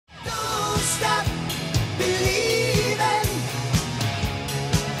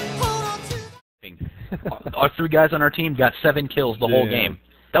Our 3 guys on our team got 7 kills the whole game.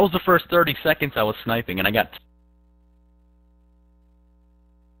 That was the first 30 seconds I was sniping, and I got...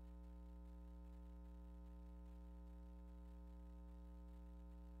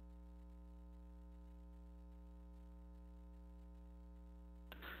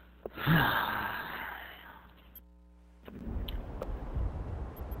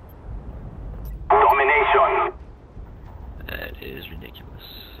 Domination. That is ridiculous.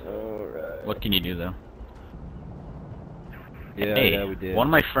 Alright. What can you do, though? Yeah, hey, yeah, we did. One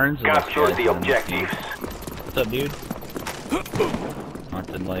of my friends... Capture the objectives. What's up, dude?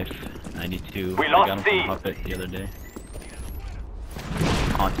 Haunted Life 92. We I lost got him C. from Puppet the other day.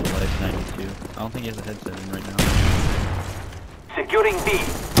 Haunted Life 92. I don't think he has a headset in right now. Securing B.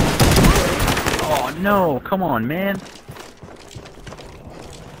 Oh no, come on, man.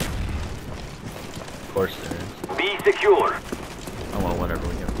 Of course there is. B secure. Oh well, whatever,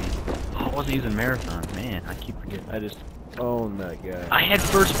 we got B. Oh, I wasn't using Marathon, man. I keep forgetting. I just owned that guy. I had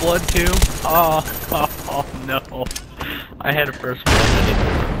First Blood too. Oh no. I had a First Blood.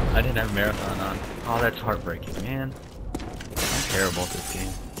 I didn't have Marathon on. Oh, that's heartbreaking, man. I'm terrible at this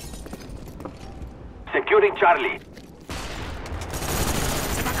game. Securing Charlie.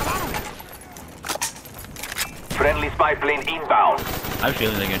 Friendly spy plane inbound. I have a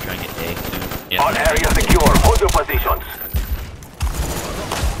feeling they're gonna try and get A soon. Yeah. All areas secure. Hold your positions.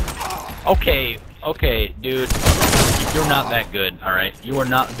 Okay, dude. You're not that good, alright? You are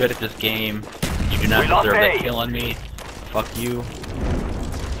not good at this game. You do not deserve that kill on me. Fuck you.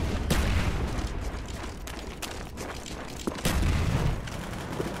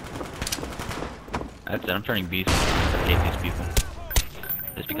 That's it, I'm turning beast. I hate these people.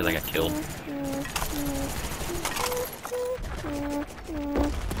 Just because I got killed.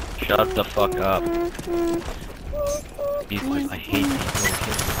 Shut the fuck up. Beast, I hate these little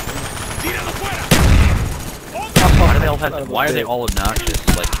kids. Why are they all obnoxious?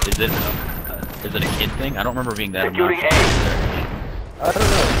 Like, is it a kid thing? I don't remember being that obnoxious. I don't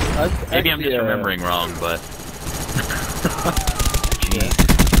know. Maybe I'm just remembering wrong, but... Jeez.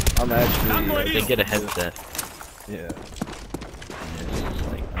 I'm actually... They get a headset. Yeah.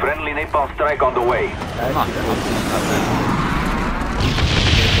 Like, Friendly napalm strike on the way.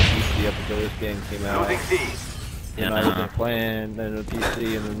 Up until this game came out. Losing C. And I was playing then the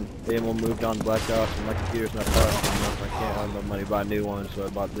PC, and then we moved on to Black Ops, and my computer's not fucking enough. I can't have no money to buy a new one, so I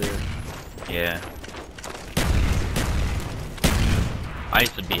bought this. Yeah. I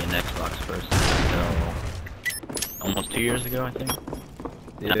used to be an Xbox person until almost 2 years ago, I think.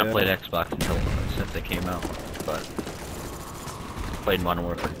 Yeah. And I played Xbox until since it came out, but played Modern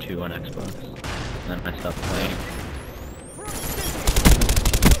Warfare 2 on Xbox, and then I stopped playing.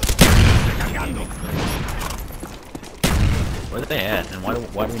 Where are they at, and why do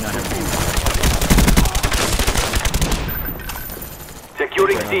we not have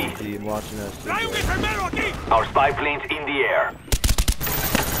Securing C. Watching us. Our spy plane's in the air.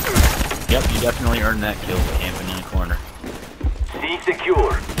 Yep, you definitely earned that kill, camping in the corner. C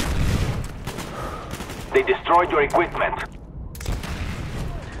secure. They destroyed your equipment.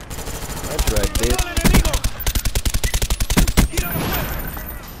 That's right, bitch.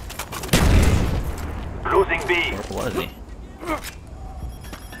 Losing B. Where was he?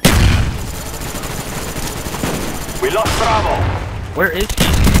 We lost Bravo. Where is he?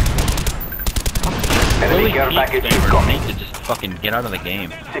 Enemy care package incoming. Need to just fucking get out of the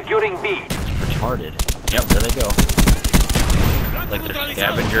game. Securing B. It's retarded. Yep, there they go. Like their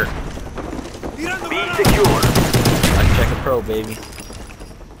scavenger. B secure. I check a pro, baby.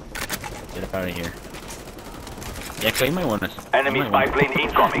 Get out of here. Yeah, so you might want to. Enemy spy plane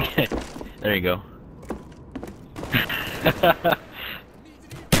incoming. There you go.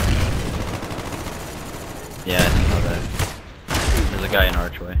 Yeah, I saw that. There's a guy in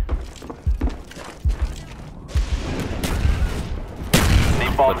Archway.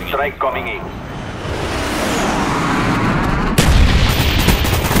 Napalm strike coming in.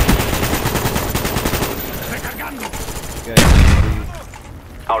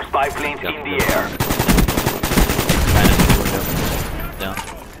 Our spy plane's in the air. Down.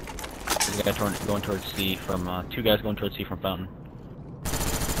 There's a guy going towards C from, 2 guys going towards C from Fountain.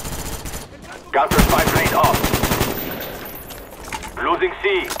 Counter spy plane up. Losing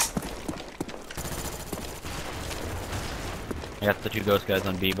C. I got the 2 ghost guys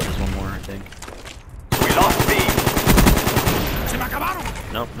on B, but there's one more, I think. We lost B.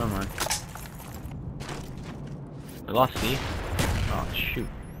 Nope, never mind. We lost C? Oh, shoot.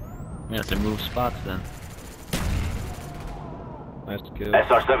 We have to move spots then. Nice kill.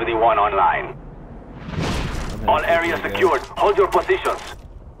 SR-71 online. All areas secured. Hold your positions.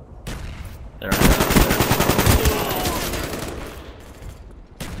 There.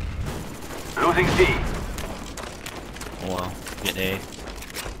 Losing C. Oh well, get A.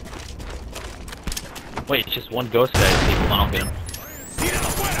 Wait, it's just one ghost guy. Hold on, I'll get him.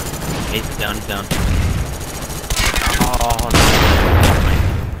 He's down, he's down. Oh, no.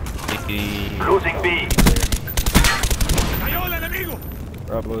 Losing B.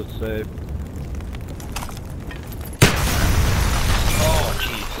 Bravo's safe. Oh,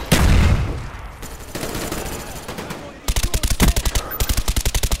 jeez.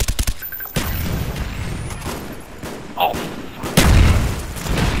 Oh, fuck.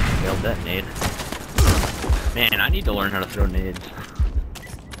 Failed that nade. Man, I need to learn how to throw nades.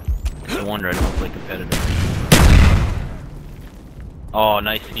 No wonder I don't play competitive. Oh,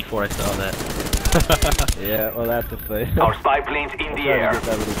 nice C4, I saw that. Yeah, well that's a fail. Our spy plane's in the air.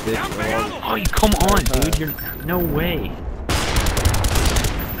 That little bitch Oh, you come on, dude. You're no way.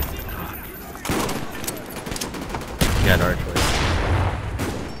 Yeah, archway.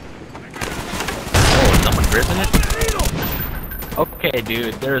 Oh, is someone gripping it? Okay,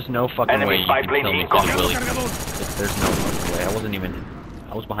 dude. There's no fucking Enemy way you spy can plane kill me incoming. Willie. There's no fucking way. I wasn't even.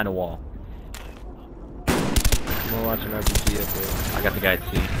 I was behind a wall. I'm gonna watch an RPG up there. I got the guy at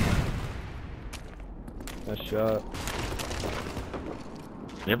C. Nice shot.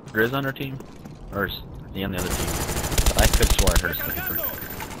 You have Grizz on our team? Or is he on the other team? I could swear I heard a sniper.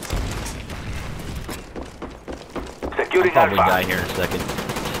 I'll Securing probably Alpha. die here in a second.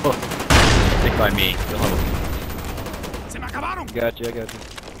 Stick by me. You'll have Got you, I got you.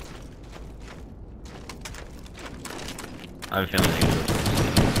 I have a feeling they can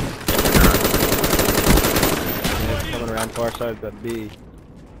Yeah, it's coming around far side, but B.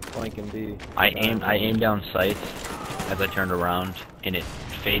 Flanking B. I aimed down sights as I turned around, and it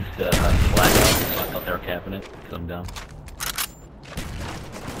fades the flag out, so I thought they were capping it, because I'm down.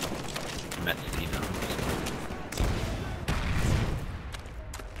 I'm at C now.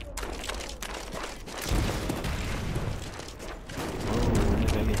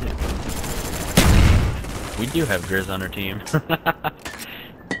 We do have Grizz on our team.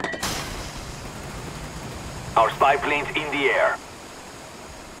 Our spy plane's in the air.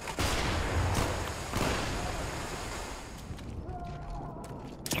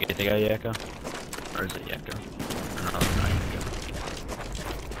 Did you get the guy Yakko? Or is it Yakko? No, it's not Yakko.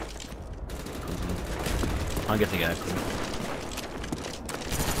 I'll get the guy.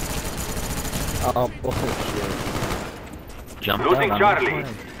 Oh, bullshit. Jumped Losing out. Charlie.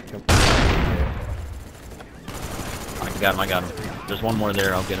 I got him. There's one more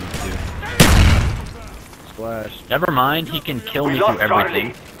there. I'll get him too. Splash. Never mind. He can kill me through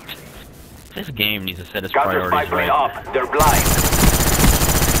everything. This game needs to set its Counter spy priorities plane right. up. They're blind.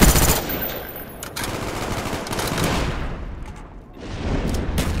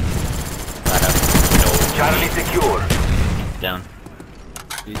 I have Charlie secure. no down.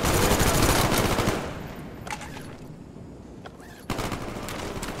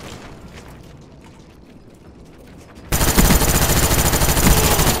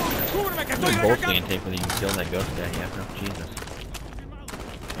 You're both being tape when you kill that ghost guy. Yeah, no, Jesus.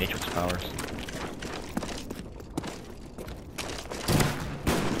 Matrix powers.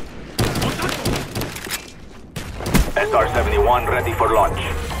 SR-71 ready for launch.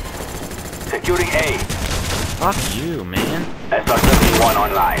 Securing A. Fuck you, man. SR-71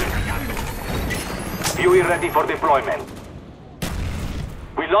 online. Huey ready for deployment.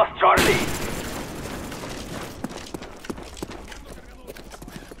 We lost Charlie.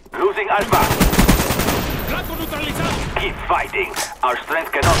 Losing Alpha. Keep fighting. Our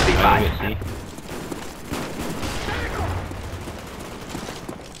strength cannot be matched.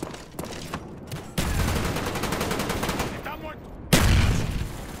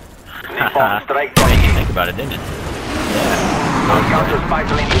 Nippon strike Made you coming. think about it, didn't it? Yeah. Our counter spy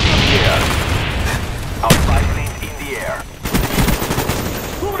plane is in the air. Our spy plane in the air.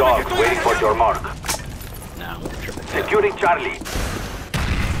 Dog waiting for your mark. Now, triple kill. Securing Charlie.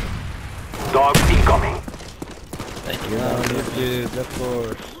 Dog incoming. Thank you. No, dude, of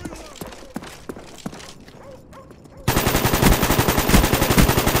course.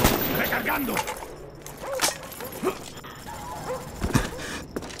 Recargando.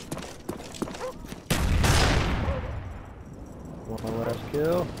 One last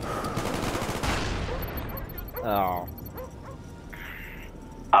kill. Oh.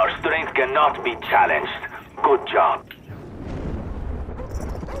 Our strength cannot be challenged. Good job.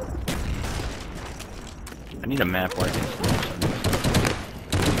 I need a map where I can see something.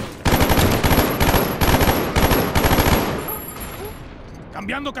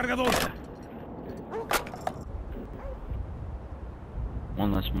 Cambiando cargador.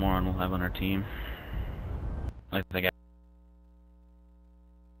 One less moron we'll have on our team. I think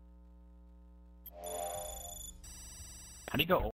How do you go